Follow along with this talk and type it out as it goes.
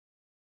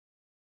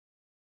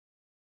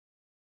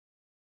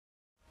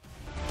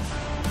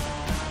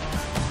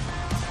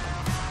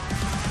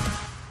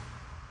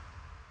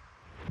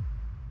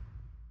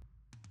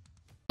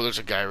There's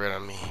a guy right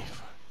on me.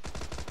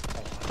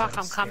 Fuck,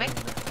 I'm coming.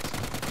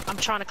 I'm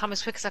trying to come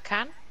as quick as I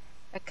can.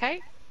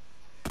 Okay.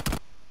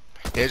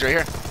 Yeah, he's right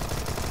here.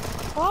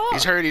 What?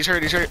 He's hurt, he's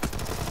hurt, he's hurt.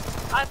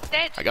 I'm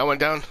dead. I got one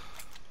down.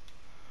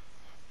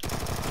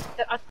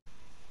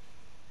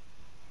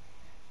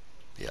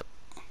 Yep.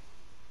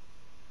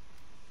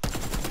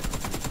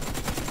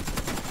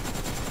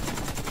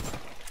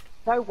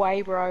 No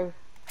way, bro.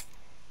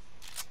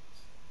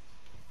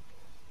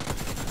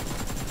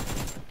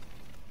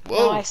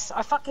 Whoa. Nice.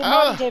 I fucking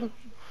mollied him.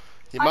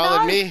 You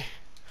mollied me.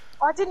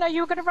 I didn't know you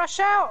were gonna rush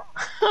out.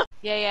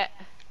 Yeah, yeah.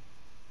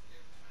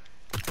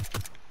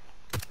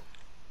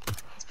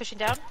 He's pushing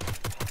down.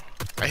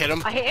 I hit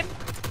him. I hit him.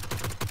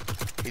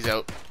 He's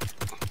out.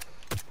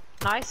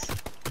 Nice.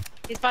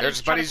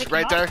 There's buddies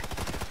right there.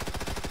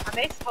 I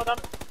missed. Hold on.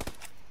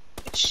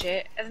 Good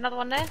shit. There's another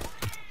one there.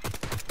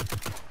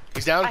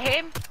 He's down. I hit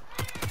him.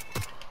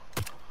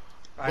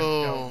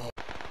 Whoa.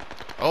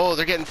 Oh,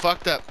 they're getting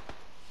fucked up.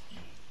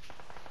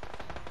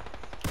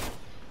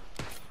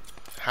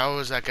 How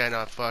is that guy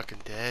not fucking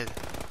dead?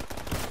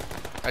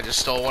 I just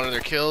stole one of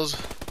their kills.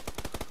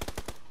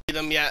 See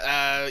them,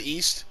 yeah,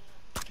 east.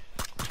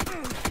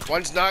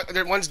 One's not.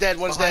 One's dead.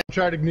 One's dead.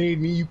 Try to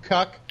grenade me, you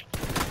cuck.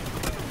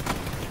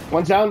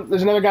 One's down.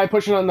 There's another guy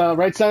pushing on the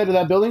right side of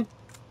that building.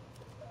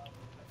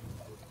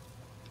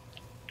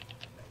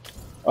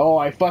 Oh,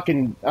 I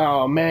fucking.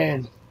 Oh,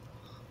 man.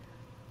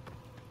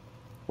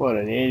 What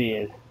an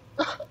idiot.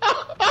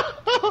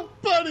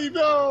 Buddy,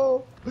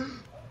 no!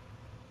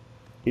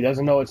 He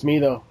doesn't know it's me,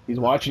 though. He's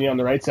watching you on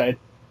the right side.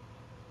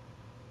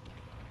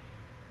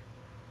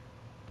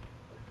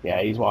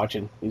 Yeah, he's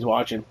watching. He's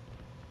watching.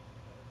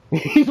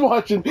 He's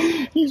watching.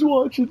 He's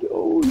watching.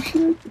 Oh,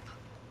 shit.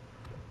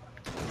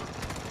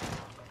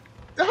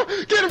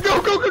 Get him!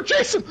 Go, go, go,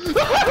 chase him!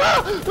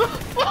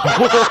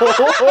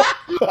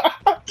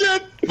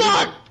 Get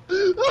fucked!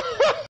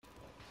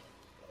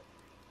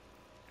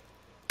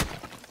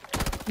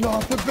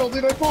 Not the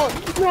building I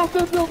bought! Not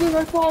the building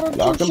I bought! I'm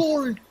Knocked so him.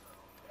 sorry!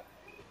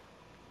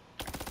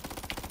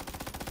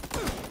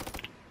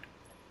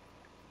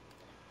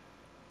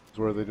 Is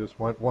where they just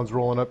went. One's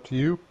rolling up to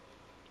you.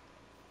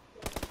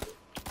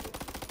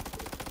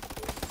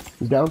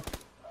 He's down.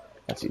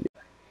 That's easy.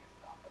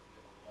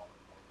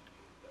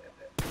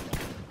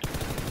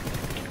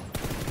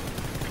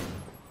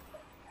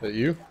 Is that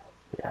you?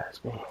 Yeah,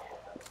 it's me.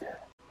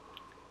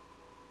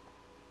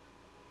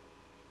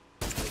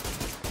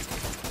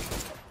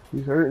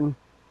 He's hurting.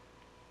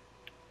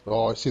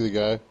 Oh, I see the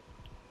guy.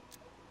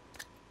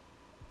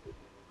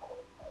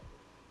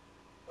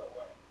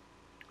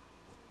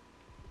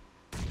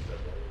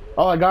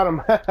 Oh, I got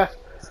him.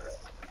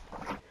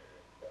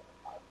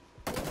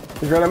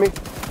 He's right on me.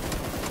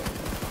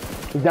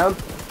 He's down.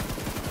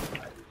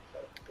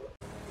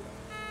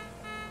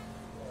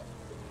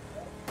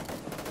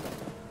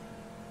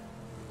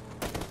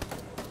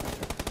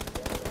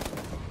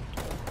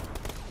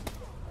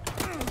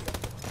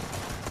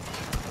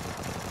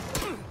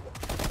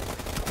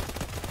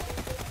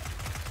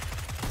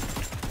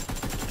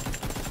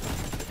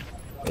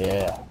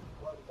 Yeah.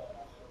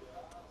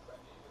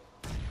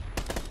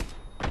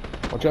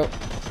 Watch out.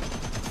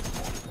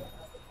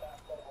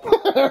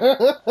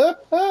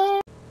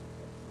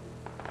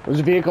 There's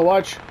a vehicle,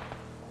 watch.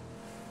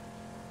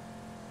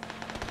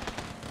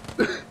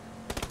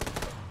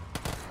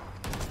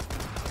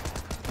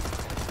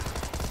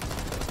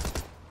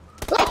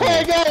 Oh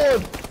my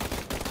god!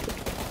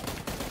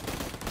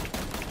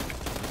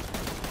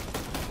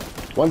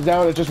 One's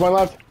down, it's just one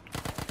left.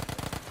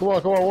 Come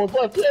on, one's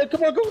left. Yeah,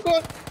 come on, go,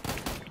 go.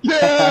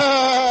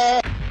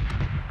 Yeah!